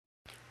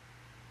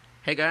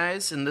Hey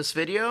guys, in this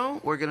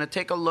video, we're going to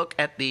take a look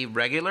at the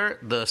regular,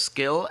 the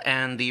skill,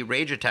 and the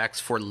rage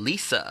attacks for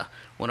Lisa,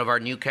 one of our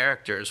new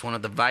characters, one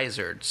of the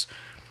Visoreds.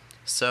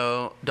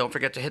 So, don't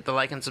forget to hit the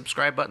like and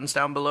subscribe buttons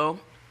down below.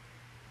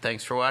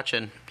 Thanks for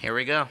watching. Here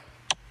we go.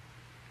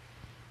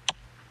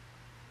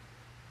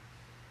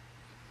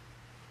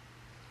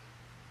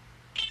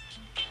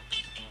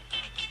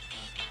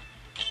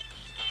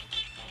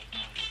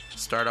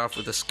 Start off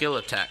with a skill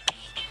attack.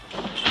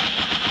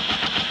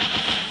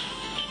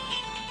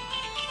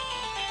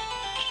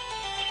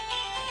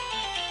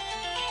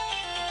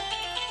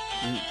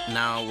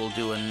 Now we'll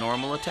do a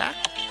normal attack.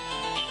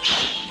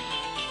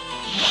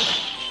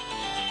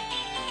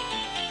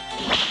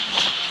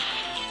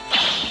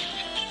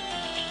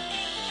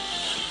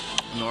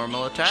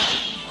 Normal attack.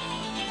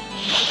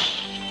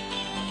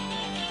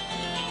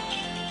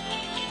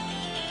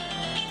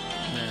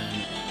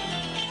 And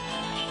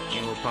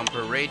he will pump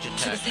her rage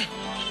attack.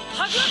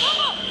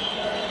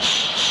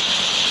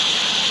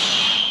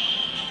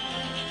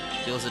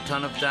 Deals a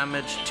ton of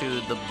damage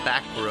to the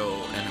back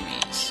row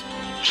enemies.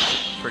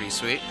 Pretty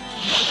sweet.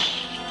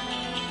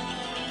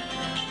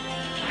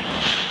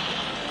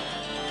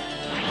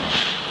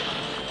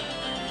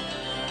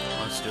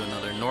 Let's do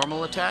another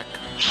normal attack.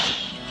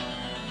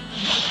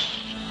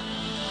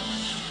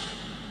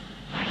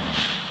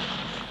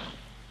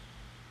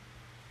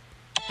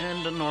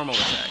 And a normal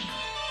attack.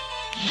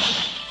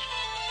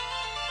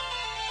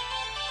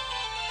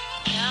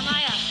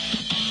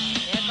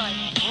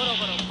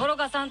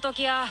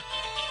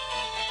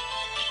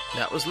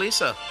 That was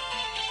Lisa.